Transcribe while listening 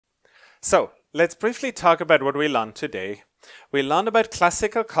So let's briefly talk about what we learned today. We learned about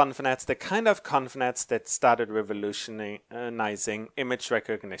classical ConvNets, the kind of ConvNets that started revolutionizing image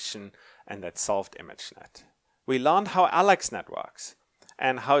recognition and that solved ImageNet. We learned how AlexNet works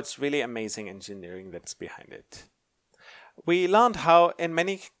and how it's really amazing engineering that's behind it. We learned how, in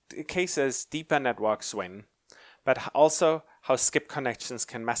many cases, deeper networks win, but also how skip connections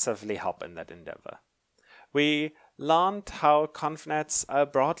can massively help in that endeavor. We learned how ConvNets are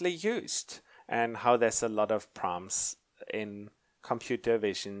broadly used and how there's a lot of prompts in computer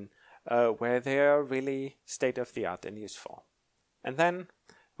vision where they are really state-of-the-art and useful. And then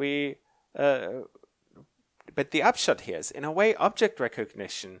but the upshot here is, in a way, object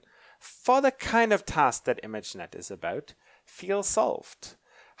recognition for the kind of task that ImageNet is about feels solved.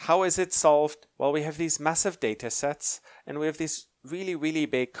 How is it solved? Well, we have these massive data sets and we have these really, really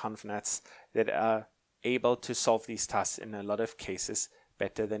big ConvNets that are able to solve these tasks in a lot of cases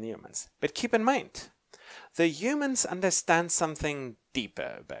better than humans. But keep in mind, the humans understand something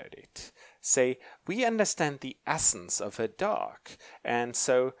deeper about it. Say, we understand the essence of a dog, and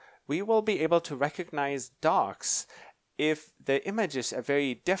so we will be able to recognize dogs if the images are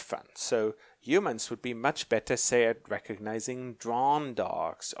very different. So humans would be much better, say, at recognizing drawn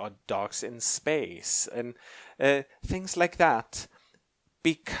dogs or dogs in space and things like that,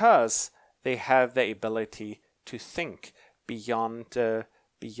 because they have the ability to think beyond the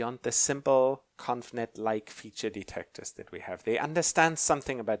simple ConvNet-like feature detectors that we have. They understand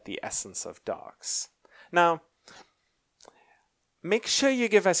something about the essence of dogs. Now, make sure you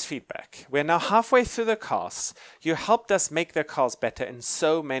give us feedback. We're now halfway through the course. You helped us make the course better in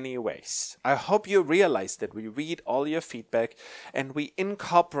so many ways. I hope you realize that we read all your feedback and we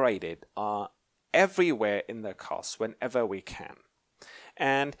incorporate it everywhere in the course whenever we can.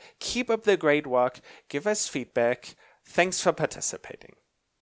 And keep up the great work. Give us feedback. Thanks for participating.